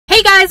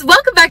guys,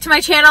 welcome back to my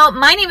channel.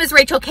 My name is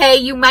Rachel K.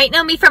 You might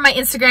know me from my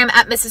Instagram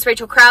at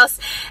MRSRACHELKRAUS.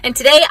 And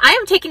today I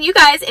am taking you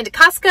guys into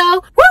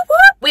Costco. Whoop,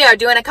 whoop. We are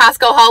doing a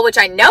Costco haul, which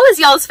I know is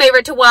y'all's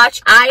favorite to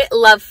watch. I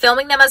love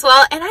filming them as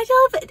well. And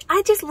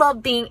I just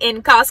love being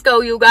in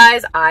Costco, you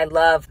guys. I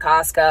love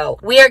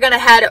Costco. We are going to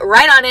head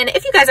right on in.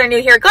 If you guys are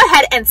new here, go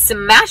ahead and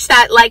smash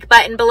that like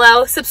button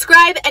below.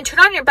 Subscribe and turn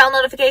on your bell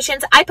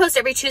notifications. I post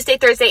every Tuesday,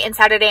 Thursday, and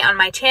Saturday on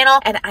my channel.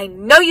 And I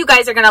know you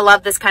guys are going to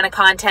love this kind of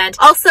content.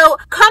 Also,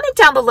 comment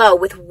down below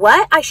with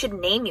what I should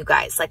name you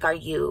guys. Like, are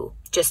you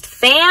just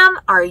fam?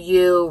 Are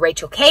you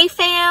Rachel K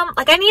fam?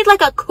 Like, I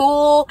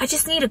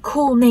just need a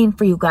cool name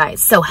for you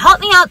guys. So help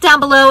me out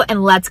down below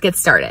and let's get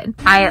started.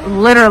 I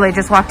literally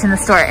just walked in the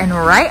store and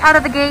right out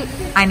of the gate,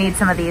 I need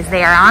some of these.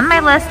 They are on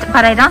my list,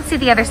 but I don't see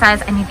the other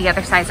size. I need the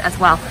other size as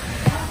well.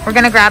 We're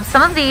gonna grab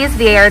some of these.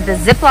 They are the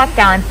Ziploc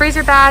gallon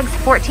freezer bags,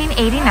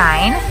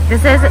 $14.89.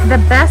 This is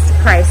the best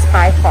price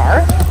by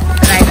far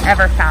that I've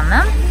ever found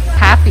them.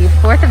 Happy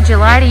 4th of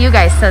July to you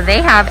guys. So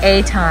they have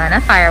a ton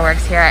of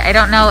fireworks here. I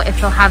don't know if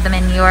they'll have them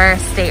in your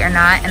state or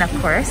not. And of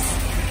course,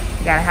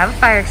 you gotta have a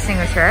fire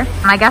extinguisher.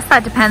 And I guess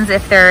that depends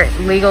if they're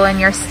legal in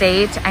your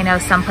state. I know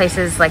some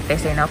places, like, they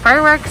say no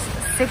fireworks.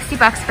 60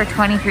 bucks for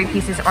 23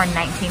 pieces or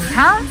 19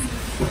 pounds.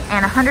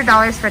 And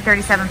 $100 for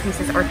 37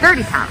 pieces or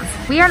 30 pounds.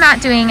 We are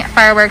not doing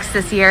fireworks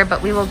this year,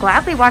 but we will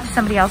gladly watch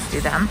somebody else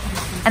do them.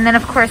 And then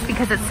of course,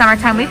 because it's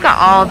summertime, we've got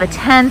all the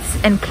tents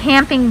and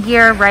camping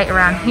gear right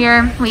around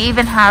here. We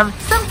even have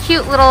some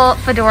cute little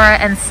fedora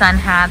and sun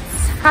hats.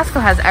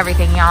 Costco has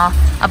everything, y'all.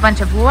 A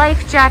bunch of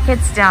life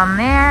jackets down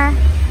there.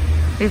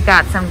 We've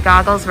got some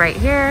goggles right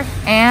here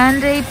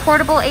and a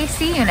portable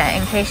AC unit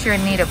in case you're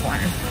in need of one.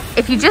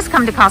 If you just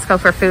come to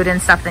Costco for food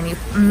and stuff, then you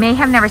may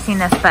have never seen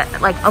this,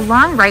 but like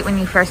along right when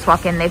you first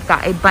walk in, they've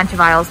got a bunch of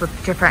aisles with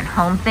different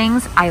home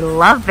things. I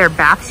love their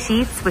bath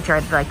sheets, which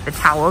are like the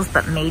towels,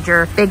 but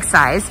major, big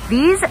size.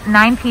 These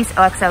 9-piece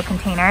OXO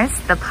containers,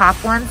 the pop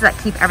ones that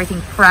keep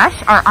everything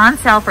fresh, are on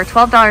sale for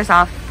 $12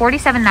 off,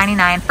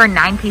 $47.99 for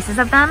 9 pieces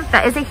of them.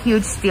 That is a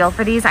huge steal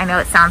for these. I know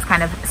it sounds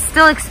kind of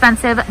still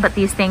expensive, but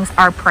these things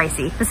are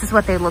pricey. This is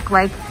what they look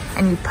like,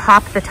 and you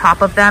pop the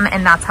top of them,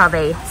 and that's how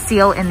they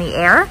seal in the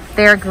air.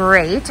 They're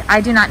great.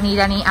 I do not need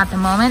any at the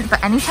moment,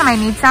 but anytime I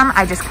need some,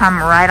 I just come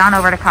right on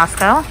over to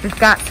Costco. We've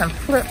got some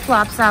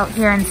flip-flops out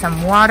here and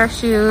some water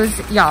shoes.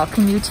 Y'all,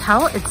 can you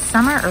tell it's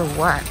summer or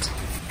what?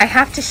 I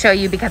have to show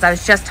you because I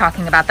was just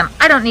talking about them.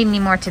 I don't need any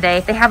more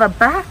today. They have a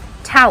bath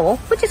towel,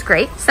 which is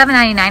great.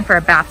 $7.99 for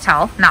a bath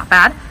towel, not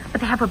bad,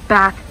 but they have a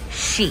bath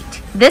sheet.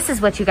 This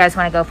is what you guys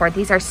want to go for.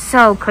 These are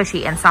so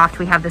cushy and soft.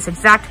 We have this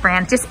exact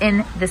brand just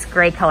in this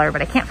gray color,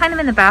 but I can't find them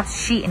in the bath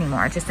sheet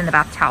anymore, just in the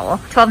bath towel.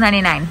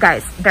 $12.99.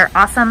 Guys, they're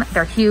awesome.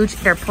 They're huge.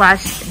 They're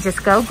plush.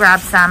 Just go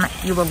grab some.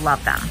 You will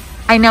love them.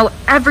 I know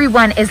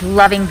everyone is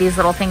loving these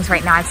little things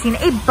right now. I've seen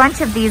a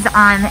bunch of these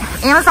on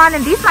Amazon,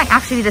 and these might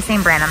actually be the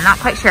same brand. I'm not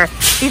quite sure.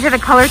 These are the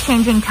color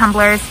changing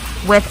tumblers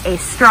with a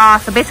straw.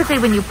 So basically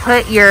when you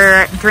put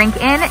your drink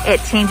in,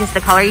 it changes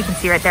the color. You can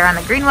see right there on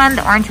the green one,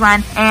 the orange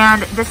one.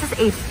 And this is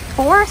a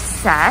 4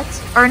 set,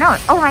 or no,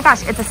 oh my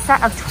gosh, it's a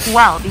set of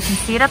 12. You can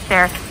see it up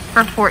there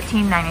for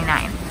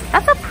 $14.99.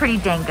 That's a pretty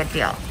dang good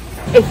deal.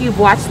 If you've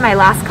watched my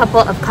last couple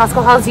of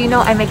Costco hauls, you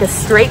know I make a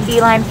straight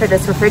beeline for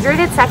this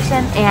refrigerated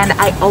section, and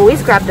I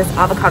always grab this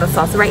avocado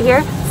salsa right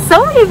here.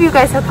 So many of you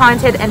guys have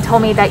commented and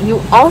told me that you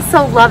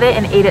also love it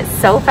and ate it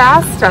so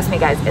fast. Trust me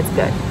guys, it's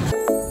good.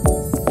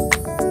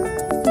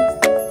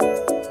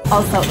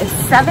 Also, it's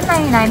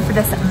 $7.99 for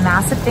this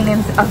massive thing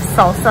of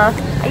salsa.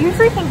 I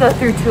usually can go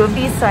through 2 of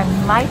these, so I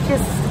might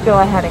just go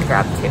ahead and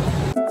grab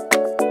 2.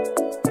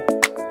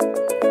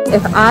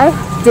 If I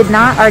did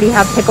not already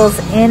have pickles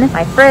in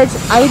my fridge,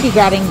 I would be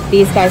grabbing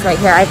these guys right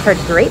here. I've heard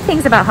great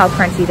things about how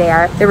crunchy they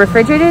are. They're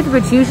refrigerated,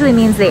 which usually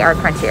means they are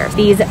crunchier.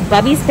 These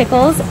Bubby's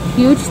pickles,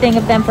 huge thing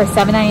of them for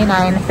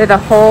 $7.99. They're the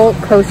whole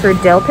kosher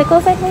dill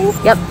pickles, I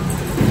believe. Yep.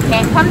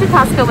 Can't come to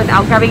Costco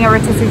without grabbing a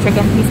rotisserie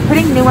chicken. He's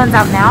putting new ones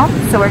out now,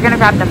 so we're gonna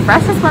grab the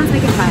freshest ones we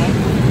can find.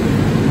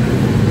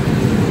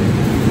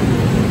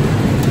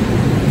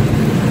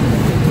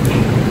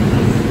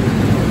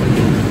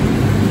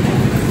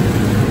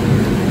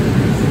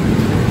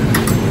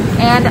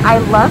 And I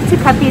love to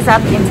cut these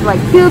up into like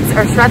cubes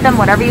or shred them,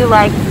 whatever you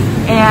like,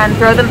 and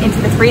throw them into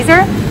the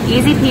freezer.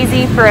 Easy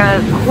peasy for a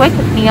quick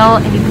meal,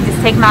 and you can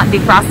just take them out and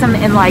defrost them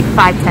in like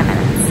 5-10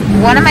 minutes.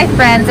 One of my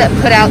friends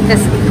put out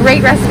this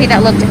great recipe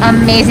that looked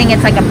amazing.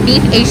 It's like a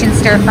beef Asian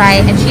stir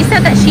fry, and she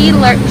said that she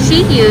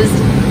used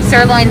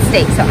sirloin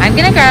steak. So I'm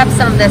gonna grab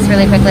some of this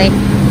really quickly.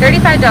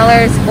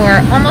 $35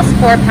 for almost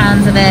 4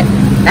 pounds of it.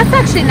 That's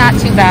actually not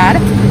too bad,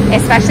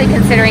 especially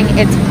considering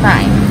it's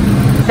prime.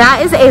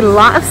 That is a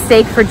lot of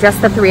steak for just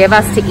the 3 of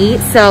us to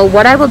eat. So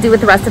what I will do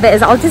with the rest of it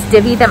is I'll just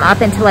divvy them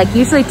up into like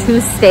usually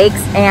 2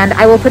 steaks, and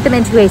I will put them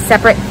into a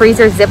separate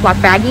freezer Ziploc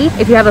baggie.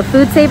 If you have a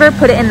food saver,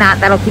 put it in that.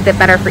 That'll keep it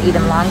better for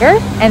even longer.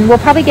 And we'll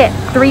probably get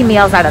 3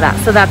 meals out of that.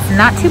 So that's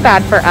not too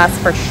bad for us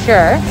for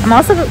sure. I'm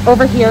also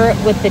over here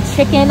with the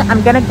chicken.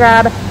 I'm gonna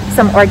grab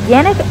some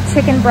organic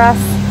chicken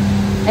breasts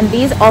And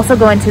these also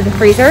go into the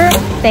freezer.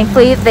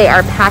 Thankfully, they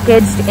are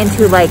packaged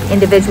into like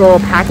individual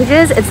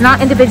packages. It's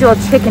not individual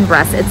chicken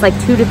breasts. It's like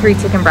 2 to 3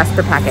 chicken breasts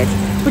per package,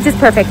 which is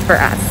perfect for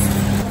us.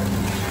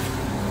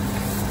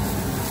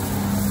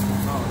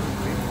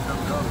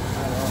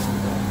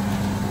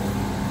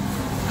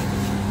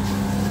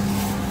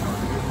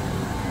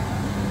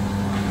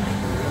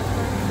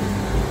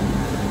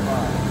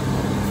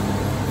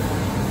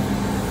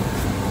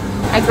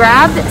 I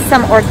grabbed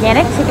some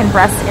organic chicken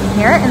breasts in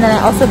here, and then I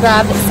also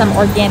grabbed some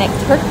organic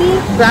turkey,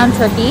 ground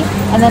turkey,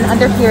 and then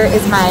under here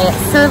is my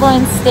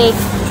sirloin steak,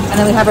 and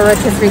then we have a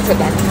rotisserie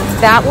chicken.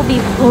 That will be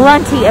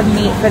plenty of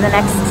meat for the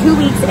next 2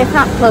 weeks, if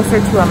not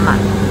closer to a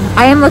month.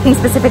 I am looking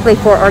specifically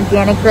for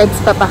organic grapes,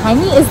 but behind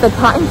me is the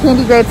cotton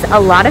candy grapes. A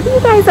lot of you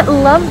guys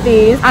love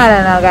these. I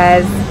don't know,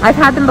 guys. I've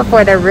had them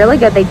before. They're really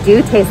good. They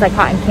do taste like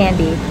cotton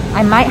candy.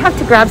 I might have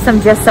to grab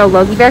some just so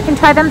Logie Bear can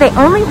try them. They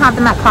only have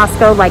them at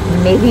Costco like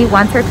maybe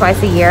once or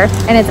twice a year,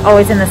 and it's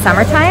always in the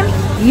summertime.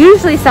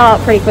 Usually sell out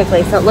pretty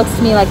quickly, so it looks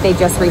to me like they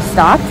just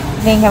restocked. I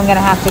think I'm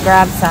gonna have to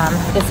grab some.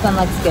 This one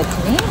looks good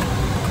to me.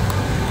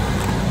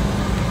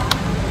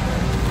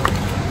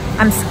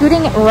 I'm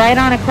scooting right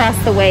on across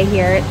the way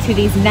here to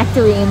these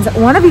nectarines.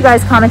 One of you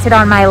guys commented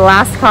on my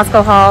last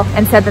Costco haul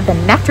and said that the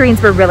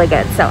nectarines were really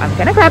good. So I'm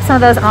gonna grab some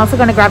of those. I'm also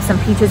gonna grab some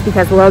peaches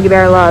because Logie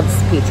Bear loves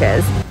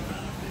peaches.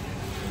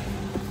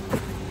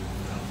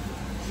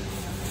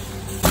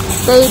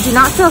 They do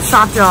not feel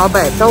soft at all,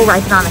 but they'll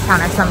ripen on the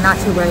counter, so I'm not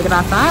too worried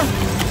about that.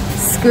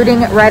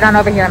 Scooting right on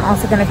over here, I'm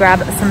also gonna grab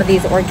some of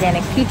these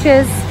organic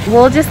peaches.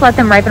 We'll just let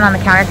them ripen on the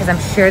counter because I'm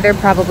sure they're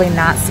probably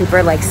not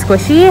super like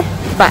squishy,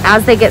 but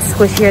as they get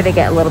squishier, they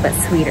get a little bit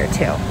sweeter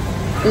too.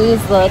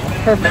 These look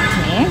perfect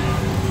to me.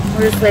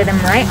 We'll just lay them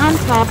right on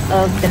top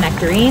of the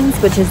nectarines,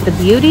 which is the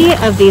beauty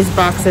of these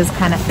boxes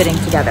kind of fitting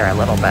together a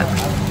little bit.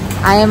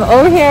 I am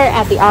over here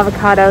at the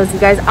avocados. You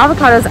guys,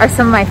 avocados are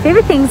some of my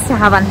favorite things to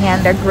have on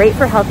hand. They're great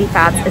for healthy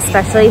fats,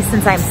 especially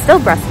since I'm still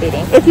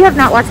breastfeeding. If you have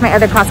not watched my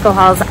other Costco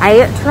hauls,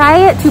 I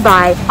try to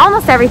buy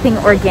almost everything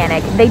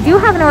organic. They do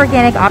have an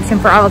organic option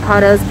for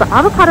avocados, but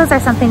avocados are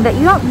something that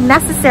you don't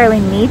necessarily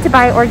need to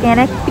buy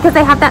organic because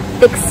they have that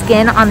thick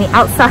skin on the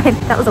outside.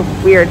 That was a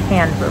weird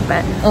hand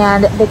movement.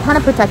 And they kind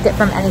of protect it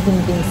from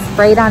anything being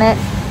sprayed on it.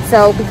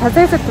 So because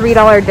there's a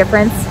 $3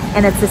 difference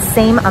and it's the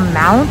same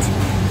amount,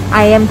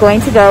 I am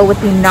going to go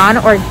with the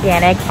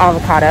non-organic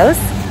avocados,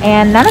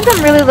 and none of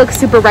them really look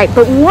super ripe,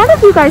 but one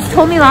of you guys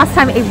told me last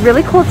time a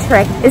really cool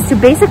trick is to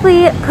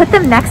basically put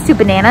them next to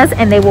bananas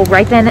and they will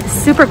ripen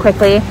super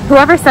quickly.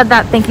 Whoever said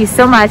that, thank you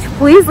so much.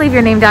 Please leave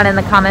your name down in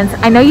the comments.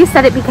 I know you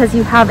said it because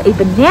you have a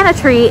banana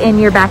tree in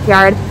your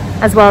backyard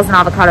as well as an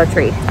avocado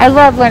tree. I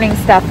love learning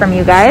stuff from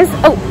you guys.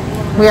 Oh,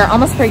 we are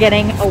almost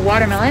forgetting a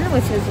watermelon,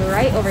 which is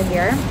right over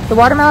here. The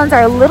watermelons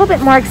are a little bit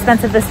more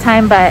expensive this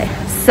time, but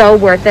so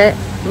worth it.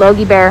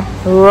 Logie Bear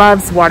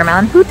loves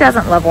watermelon. Who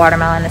doesn't love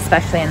watermelon,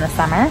 especially in the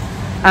summer?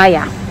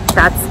 Yeah,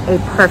 that's a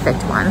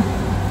perfect one.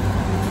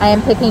 I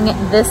am picking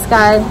this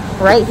guy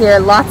right here.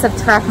 Lots of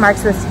track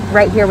marks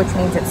right here, which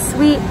means it's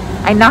sweet.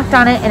 I knocked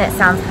on it and it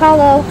sounds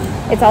hollow.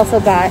 It's also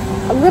got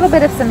a little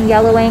bit of some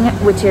yellowing,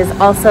 which is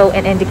also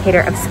an indicator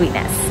of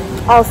sweetness.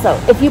 Also,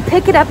 if you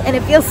pick it up and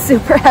it feels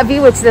super heavy,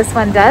 which this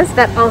one does,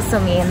 that also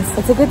means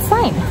it's a good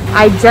sign.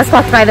 I just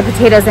walked by the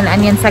potatoes and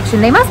onion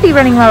section. They must be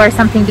running low or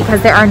something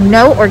because there are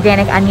no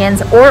organic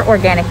onions or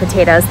organic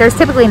potatoes. There's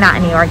typically not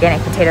any organic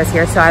potatoes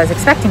here, so I was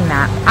expecting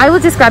that. I will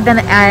just grab them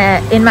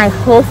in my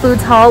Whole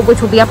Foods haul,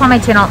 which will be up on my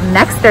channel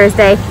next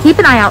Thursday. Keep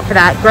an eye out for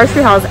that.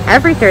 Grocery hauls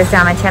every Thursday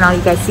on my channel.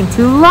 You guys seem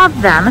to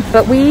love them,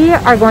 but we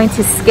are going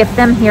to skip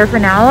them here for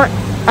now.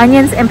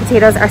 Onions and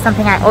potatoes are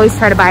something I always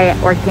try to buy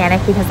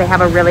organic because they have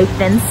a really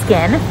thin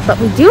skin. But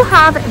we do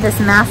have this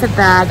massive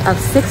bag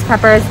of 6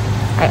 peppers.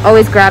 I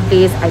always grab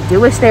these. I do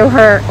wish they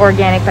were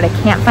organic, but I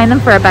can't find them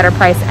for a better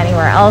price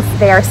anywhere else.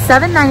 They are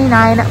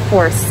 $7.99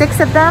 for 6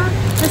 of them.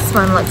 This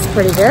one looks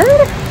pretty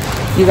good.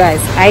 You guys,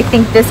 I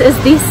think this is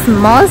the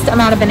smallest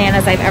amount of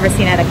bananas I've ever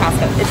seen at a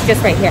Costco. It's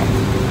just right here.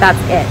 That's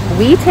it.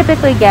 We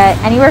typically get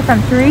anywhere from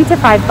 3 to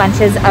 5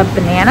 bunches of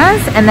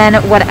bananas, and then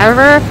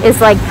whatever is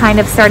like kind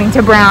of starting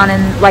to brown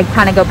and like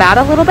kind of go bad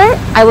a little bit,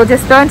 I will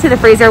just throw into the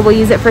freezer. We'll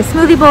use it for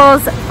smoothie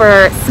bowls,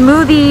 for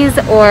smoothies,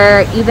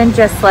 or even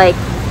just like,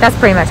 that's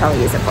pretty much all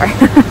I use it for.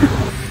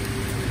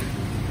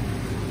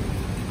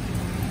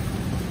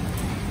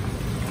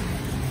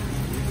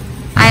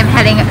 I am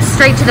heading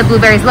straight to the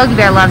blueberries. Logie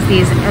Bear loves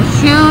these. A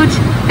huge,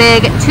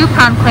 big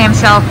 2-pound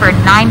clamshell for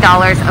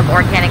 $9 of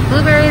organic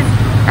blueberries.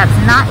 That's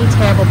not a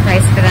terrible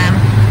price for them.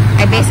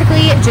 I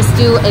basically just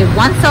do a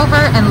once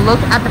over and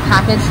look at the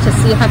package to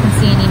see if I can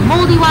see any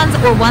moldy ones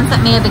or ones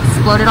that may have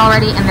exploded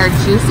already and they're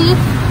juicy.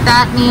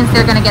 That means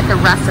they're gonna get the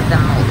rest of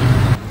them moldy.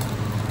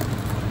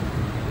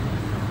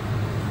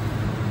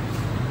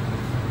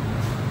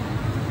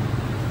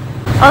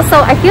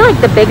 Also, I feel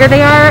like the bigger they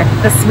are,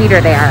 the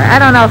sweeter they are. I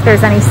don't know if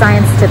there's any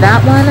science to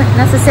that one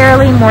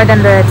necessarily, more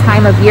than the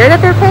time of year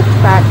that they're picked,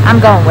 but I'm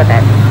going with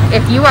it.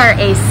 If you are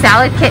a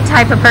salad kit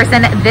type of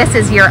person, this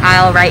is your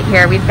aisle right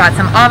here. We've got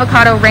some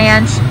avocado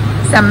ranch,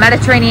 some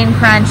Mediterranean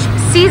crunch,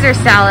 Caesar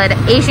salad,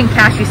 Asian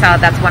cashew salad,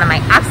 that's one of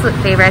my absolute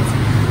favorites,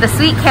 the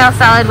sweet kale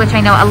salad, which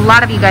I know a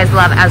lot of you guys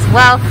love as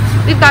well.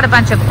 We've got a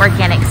bunch of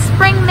organic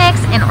spring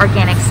mix and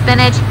organic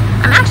spinach.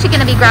 I'm actually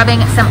gonna be grabbing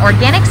some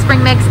organic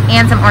spring mix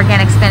and some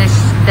organic spinach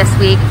this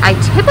week. I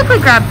typically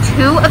grab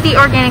 2 of the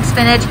organic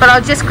spinach, but I'll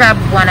just grab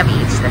 1 of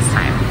each this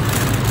time.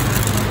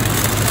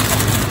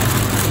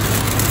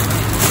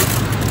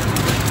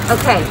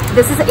 Okay,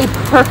 this is a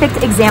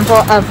perfect example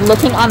of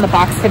looking on the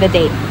box for the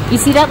date. You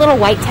see that little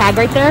white tag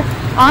right there?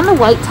 On the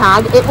white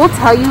tag, it will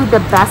tell you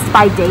the best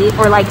by date,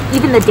 or like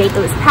even the date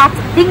it was packed,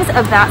 things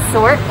of that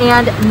sort.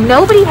 And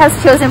nobody has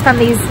chosen from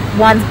these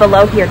ones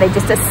below here. They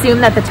just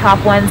assume that the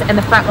top ones and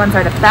the front ones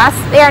are the best.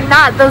 They are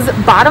not. Those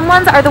bottom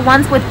ones are the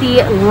ones with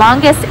the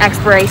longest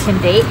expiration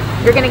date.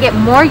 You're gonna get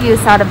more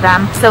use out of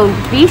them, so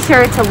be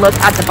sure to look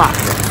at the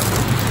boxes.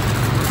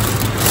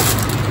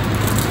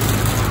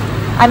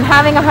 I'm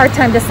having a hard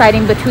time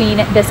deciding between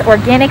this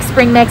organic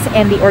spring mix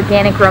and the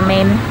organic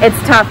romaine. It's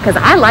tough because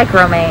I like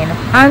romaine.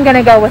 I'm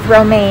gonna go with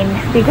romaine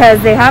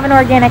because they have an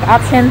organic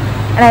option,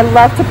 and I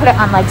love to put it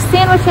on like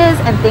sandwiches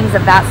and things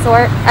of that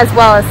sort, as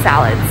well as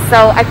salads.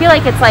 So I feel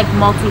like it's like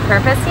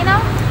multi-purpose, you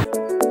know?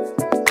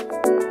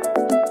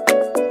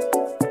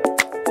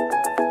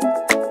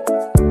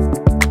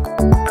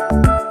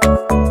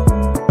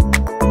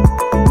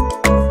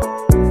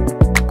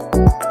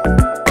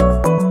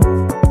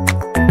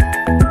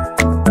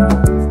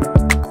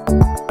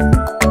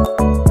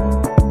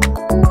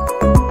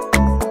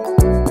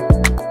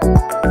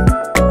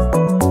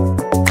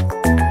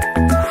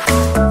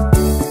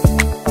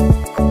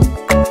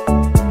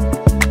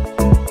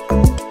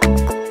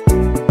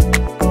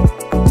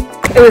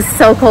 It was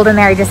so cold in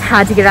there, I just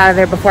had to get out of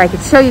there before I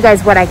could show you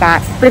guys what I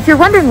got. But if you're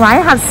wondering why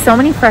I have so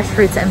many fresh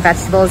fruits and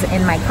vegetables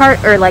in my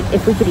cart, or like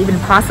if we could even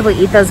possibly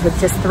eat those with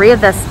just 3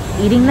 of us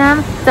eating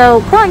them.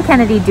 So Cole and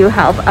Kennedy do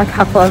help a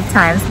couple of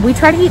times. We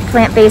try to eat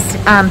plant-based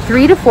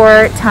 3 to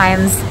 4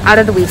 times out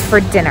of the week for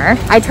dinner.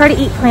 I try to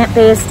eat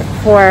plant-based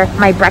for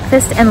my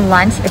breakfast and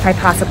lunch if I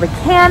possibly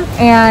can.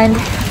 And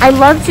I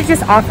love to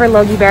just offer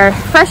Logie Bear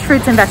fresh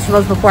fruits and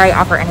vegetables before I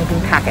offer anything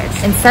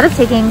packaged. Instead of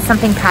taking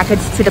something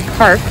packaged to the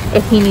park,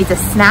 if he needs a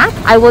snack,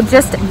 I will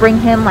just bring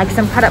him like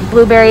some cut up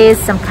blueberries,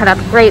 some cut up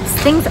grapes,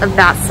 things of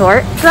that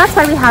sort. So that's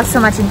why we have so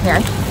much in here.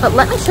 But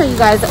let me show you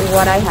guys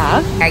what I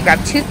have. I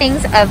grabbed 2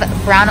 things of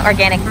brown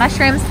organic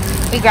mushrooms.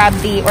 We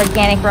grabbed the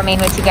organic romaine,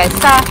 which you guys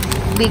saw.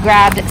 We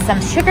grabbed some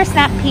sugar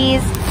snap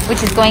peas,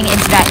 which is going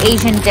into that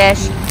Asian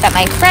dish that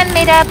my friend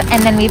made up.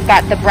 And then we've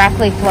got the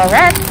broccoli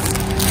florets.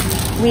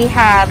 We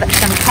have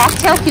some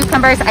cocktail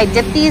cucumbers. I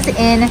dipped these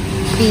in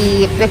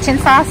the bitchin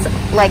sauce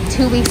like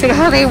 2 weeks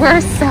ago. They were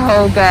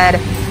so good.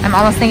 I'm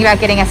almost thinking about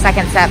getting a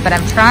second set, but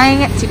I'm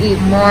trying to eat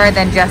more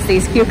than just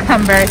these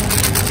cucumbers.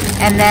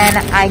 And then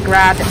I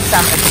grabbed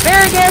some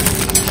asparagus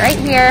right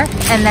here.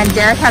 And then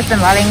Derek has been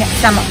loving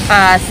some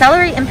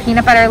celery and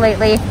peanut butter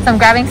lately. So I'm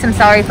grabbing some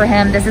celery for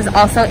him. This is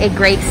also a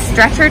great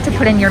stretcher to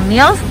put in your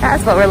meals.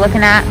 That's what we're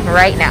looking at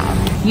right now.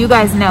 You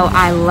guys know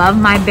I love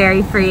my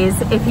berry freeze.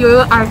 If you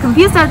are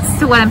confused as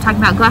to what I'm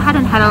talking about, go ahead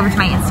and head over to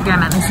my Instagram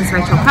at Mrs.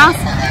 Rachel Kraus.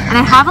 And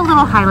I have a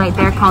little highlight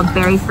there called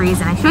berry freeze,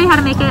 and I show you how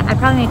to make it. I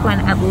probably make one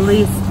at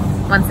least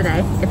once a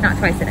day, if not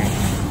twice a day.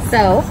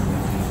 So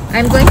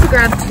I'm going to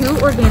grab 2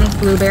 organic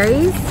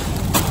blueberries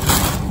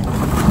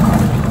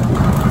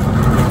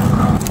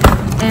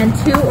and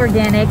 2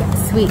 organic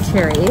sweet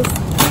cherries.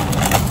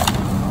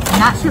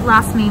 And that should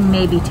last me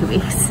maybe 2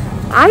 weeks.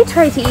 I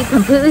try to eat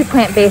completely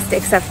plant-based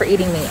except for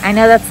eating meat. I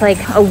know that's like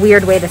a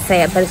weird way to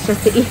say it, but it's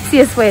just the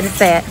easiest way to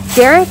say it.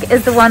 Derek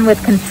is the one with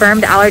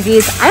confirmed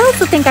allergies. I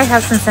also think I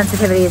have some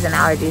sensitivities and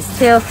allergies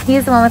too.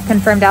 He's the one with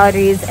confirmed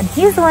allergies, and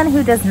he's the one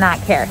who does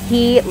not care.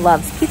 He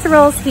loves pizza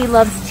rolls, he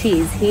loves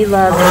cheese, he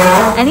loves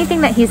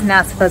anything that he's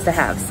not supposed to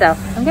have. So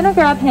I'm gonna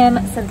grab him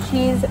some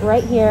cheese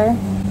right here.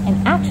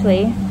 And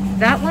actually,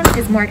 that one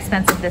is more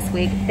expensive this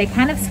week. They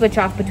kind of switch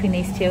off between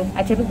these 2.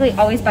 I typically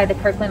always buy the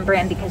Kirkland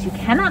brand because you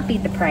cannot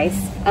beat the price.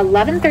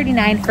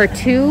 $11.39 for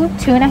 2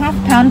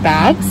 2.5-pound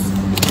bags.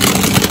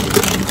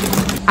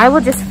 I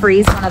will just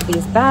freeze one of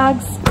these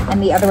bags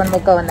and the other one will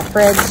go in the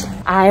fridge.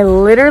 I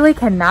literally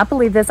cannot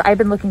believe this. I've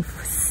been looking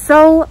for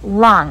so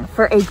long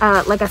for a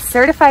like a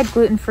certified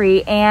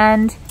gluten-free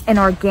and an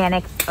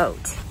organic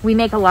oat. We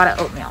make a lot of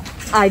oatmeal.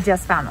 I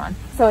just found one.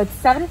 So it's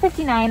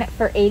 $7.59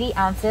 for 80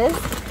 ounces.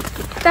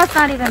 That's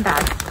not even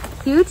bad.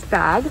 Huge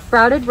bag,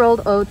 sprouted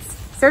rolled oats,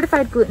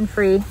 certified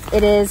gluten-free.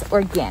 It is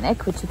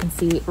organic, which you can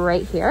see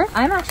right here.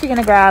 I'm actually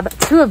gonna grab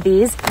 2 of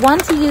these, one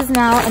to use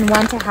now and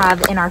one to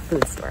have in our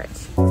food storage.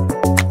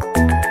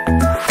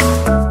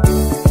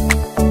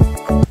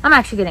 I'm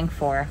actually getting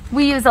 4.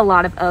 We use a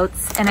lot of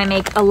oats and I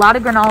make a lot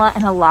of granola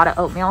and a lot of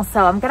oatmeal.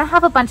 So I'm gonna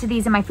have a bunch of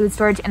these in my food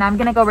storage and I'm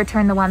gonna go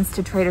return the ones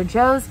to Trader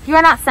Joe's. If you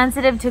are not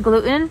sensitive to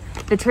gluten,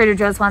 the Trader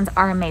Joe's ones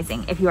are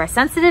amazing. If you are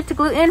sensitive to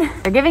gluten,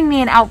 they're giving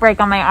me an outbreak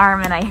on my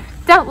arm and I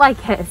don't like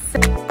it.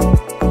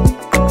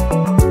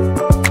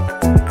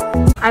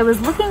 I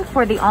was looking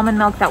for the almond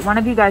milk that one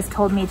of you guys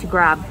told me to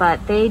grab,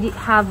 but they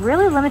have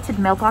really limited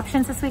milk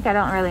options this week. I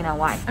don't really know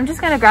why. I'm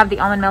just gonna grab the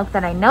almond milk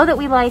that I know that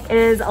we like. It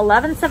is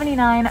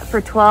 $11.79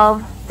 for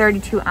 12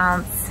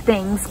 32-ounce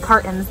things,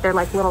 cartons. They're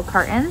like little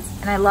cartons,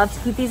 and I love to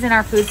keep these in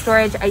our food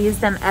storage. I use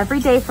them every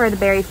day for the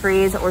berry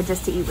freeze, or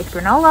just to eat with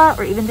granola,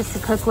 or even just to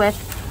cook with.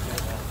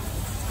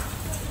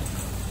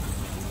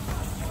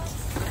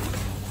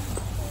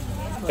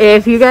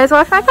 If you guys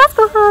watch my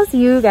Costco hauls,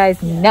 you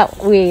guys know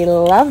we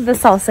love the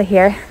salsa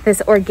here.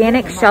 This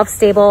organic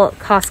shelf-stable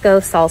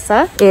Costco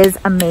salsa is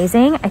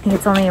amazing. I think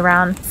it's only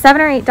around $7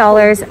 or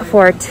 $8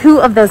 for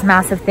 2 of those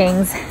massive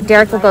things.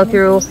 Derek will go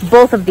through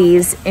both of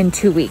these in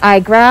 2 weeks. I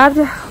grabbed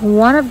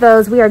one of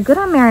those. We are good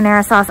on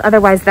marinara sauce.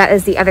 Otherwise, that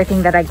is the other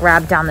thing that I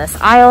grabbed down this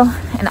aisle,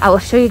 and I will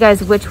show you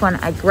guys which one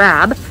I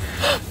grab.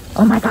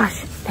 Oh my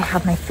gosh, they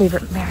have my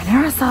favorite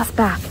marinara sauce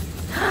back.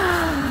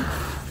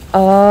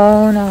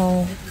 Oh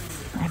no.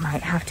 I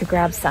might have to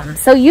grab some.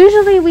 So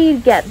usually we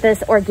get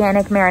this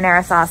organic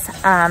marinara sauce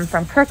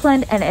from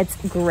Kirkland, and it's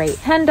great.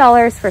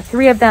 $10 for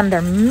 3 of them.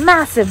 They're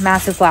massive,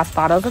 massive glass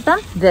bottles of them.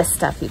 This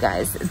stuff, you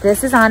guys,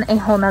 this is on a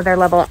whole nother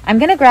level. I'm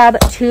gonna grab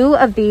 2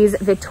 of these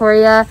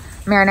Victoria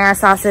marinara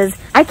sauces.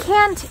 I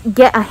can't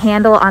get a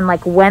handle on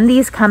like when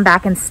these come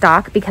back in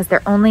stock because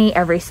they're only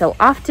every so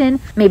often,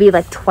 maybe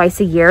like twice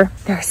a year.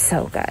 They're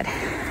so good.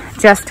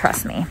 Just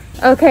trust me.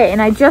 Okay,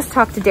 and I just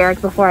talked to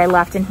Derek before I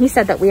left, and he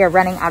said that we are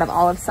running out of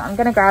olives, so I'm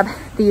gonna grab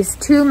these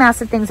 2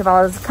 massive things of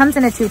olives. It comes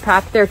in a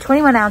 2-pack. They're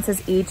 21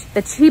 ounces each.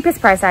 The cheapest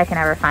price I can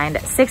ever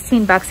find,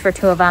 16 bucks for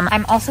 2 of them.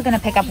 I'm also gonna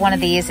pick up one of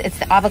these. It's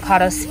the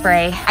avocado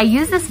spray. I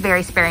use this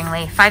very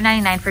sparingly,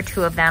 $5.99 for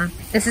 2 of them.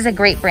 This is a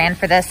great brand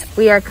for this.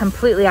 We are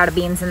completely out of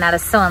beans, and that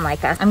is so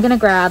unlike us. I'm gonna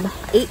grab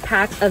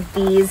 8-pack of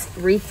these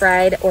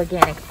refried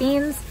organic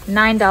beans,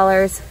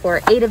 $9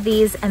 for 8 of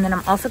these, and then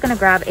I'm also gonna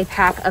grab a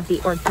pack of the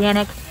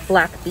organic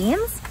black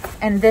beans,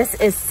 and this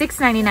is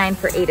 $6.99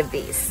 for 8 of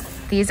these.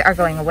 These are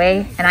going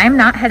away, and I'm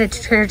not headed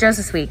to Trader Joe's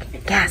this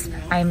week. Gasp.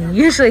 I'm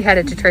usually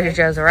headed to Trader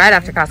Joe's right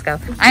after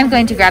Costco. I'm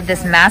going to grab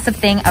this massive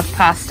thing of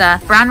pasta,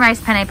 brown rice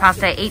penne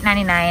pasta,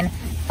 $8.99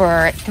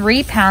 for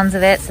 3 pounds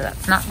of it, so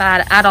that's not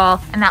bad at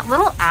all. And that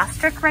little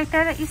asterisk right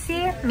there that you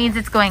see means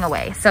it's going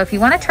away. So if you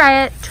want to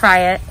try it,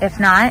 try it. If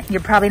not,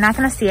 you're probably not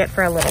going to see it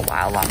for a little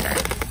while longer.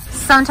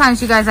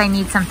 Sometimes, you guys, I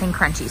need something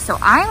crunchy, so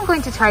I'm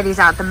going to try these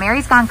out. The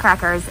Mary's Gone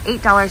crackers,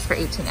 $8 for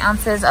 18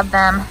 ounces of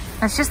them.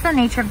 That's just the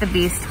nature of the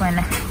beast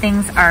when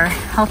things are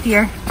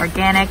healthier,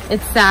 organic.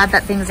 It's sad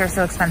that things are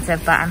so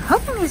expensive, but I'm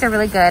hoping these are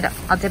really good.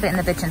 I'll dip it in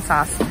the bitchin'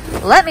 sauce.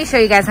 Let me show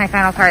you guys my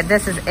final cart.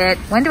 This is it.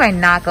 When do I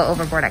not go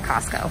overboard at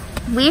Costco?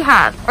 We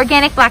have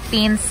organic black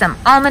beans, some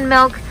almond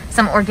milk,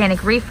 some organic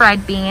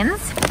refried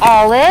beans,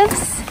 olives,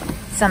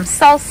 some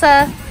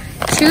salsa,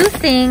 2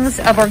 things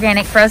of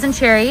organic frozen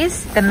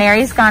cherries, the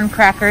Mary's Gone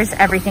crackers,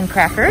 everything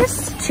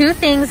crackers, 2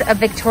 things of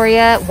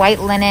Victoria white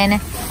linen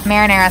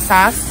marinara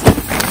sauce,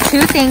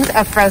 2 things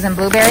of frozen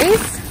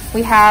blueberries.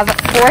 We have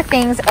 4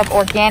 things of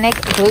organic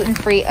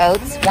gluten-free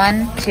oats,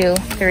 1, 2,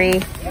 3,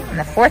 and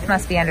the 4th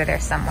must be under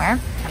there somewhere.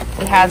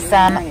 We have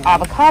some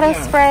avocado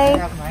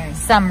spray,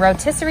 some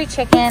rotisserie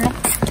chicken,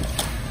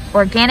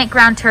 organic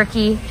ground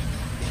turkey,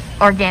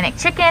 organic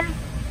chicken,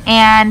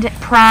 and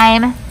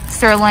prime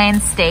sirloin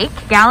steak,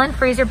 gallon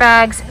freezer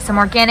bags, some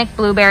organic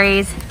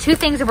blueberries, 2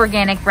 things of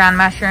organic brown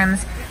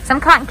mushrooms, some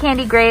cotton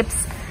candy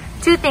grapes,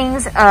 2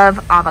 things of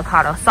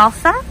avocado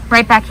salsa.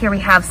 Right back here we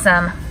have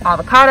some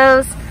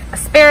avocados,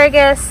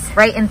 asparagus.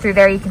 Right in through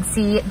there you can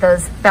see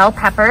those bell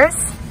peppers.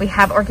 We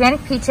have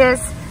organic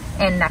peaches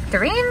and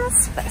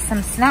nectarines,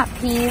 some snap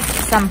peas,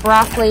 some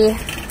broccoli,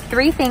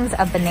 3 things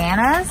of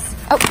bananas.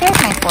 Oh,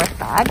 there's my 4th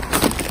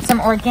bag.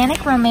 Some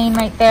organic romaine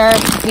right there.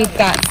 We've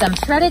got some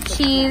shredded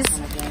cheese,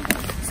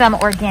 some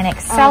organic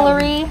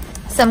celery,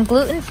 some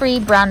gluten-free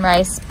brown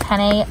rice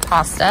penne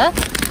pasta.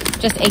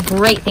 Just a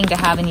great thing to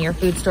have in your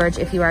food storage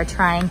if you are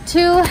trying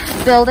to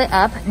build it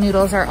up.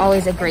 Noodles are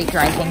always a great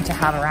dry thing to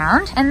have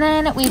around. And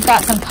then we've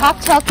got some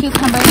cocktail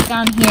cucumbers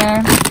down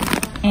here.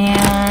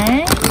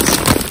 And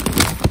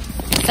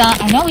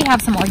I know we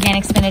have some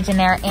organic spinach in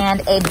there,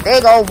 and a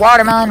big old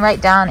watermelon right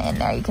down in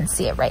there. You can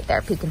see it right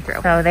there peeking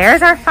through. So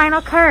there's our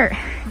final cart.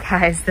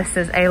 Guys, this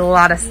is a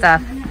lot of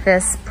stuff.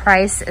 This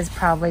price is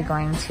probably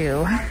going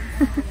to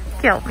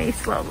kill me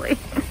slowly.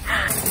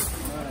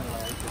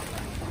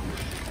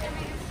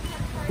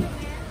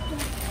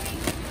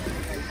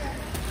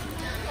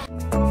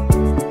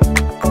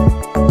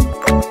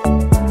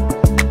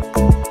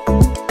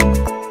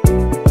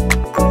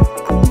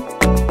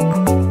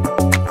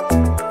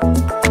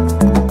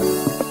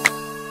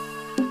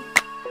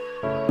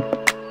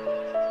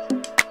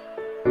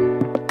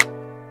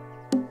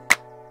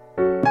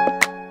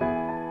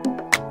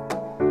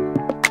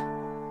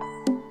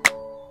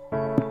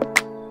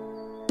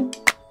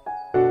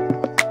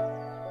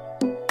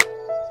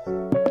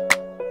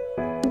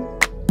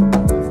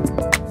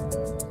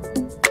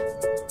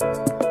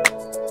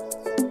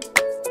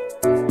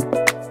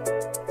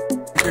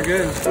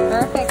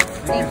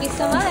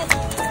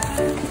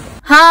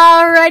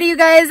 Alrighty, you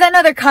guys,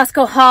 another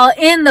Costco haul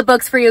in the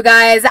books for you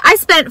guys. I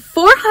spent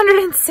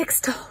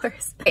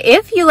 $406.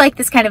 If you like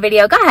this kind of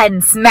video, go ahead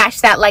and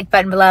smash that like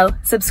button below.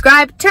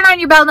 Subscribe, turn on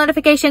your bell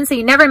notification so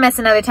you never miss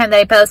another time that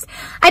I post.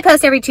 I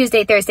post every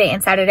Tuesday, Thursday,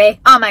 and Saturday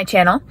on my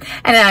channel.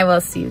 And I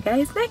will see you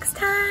guys next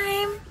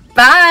time.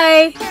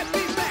 Bye.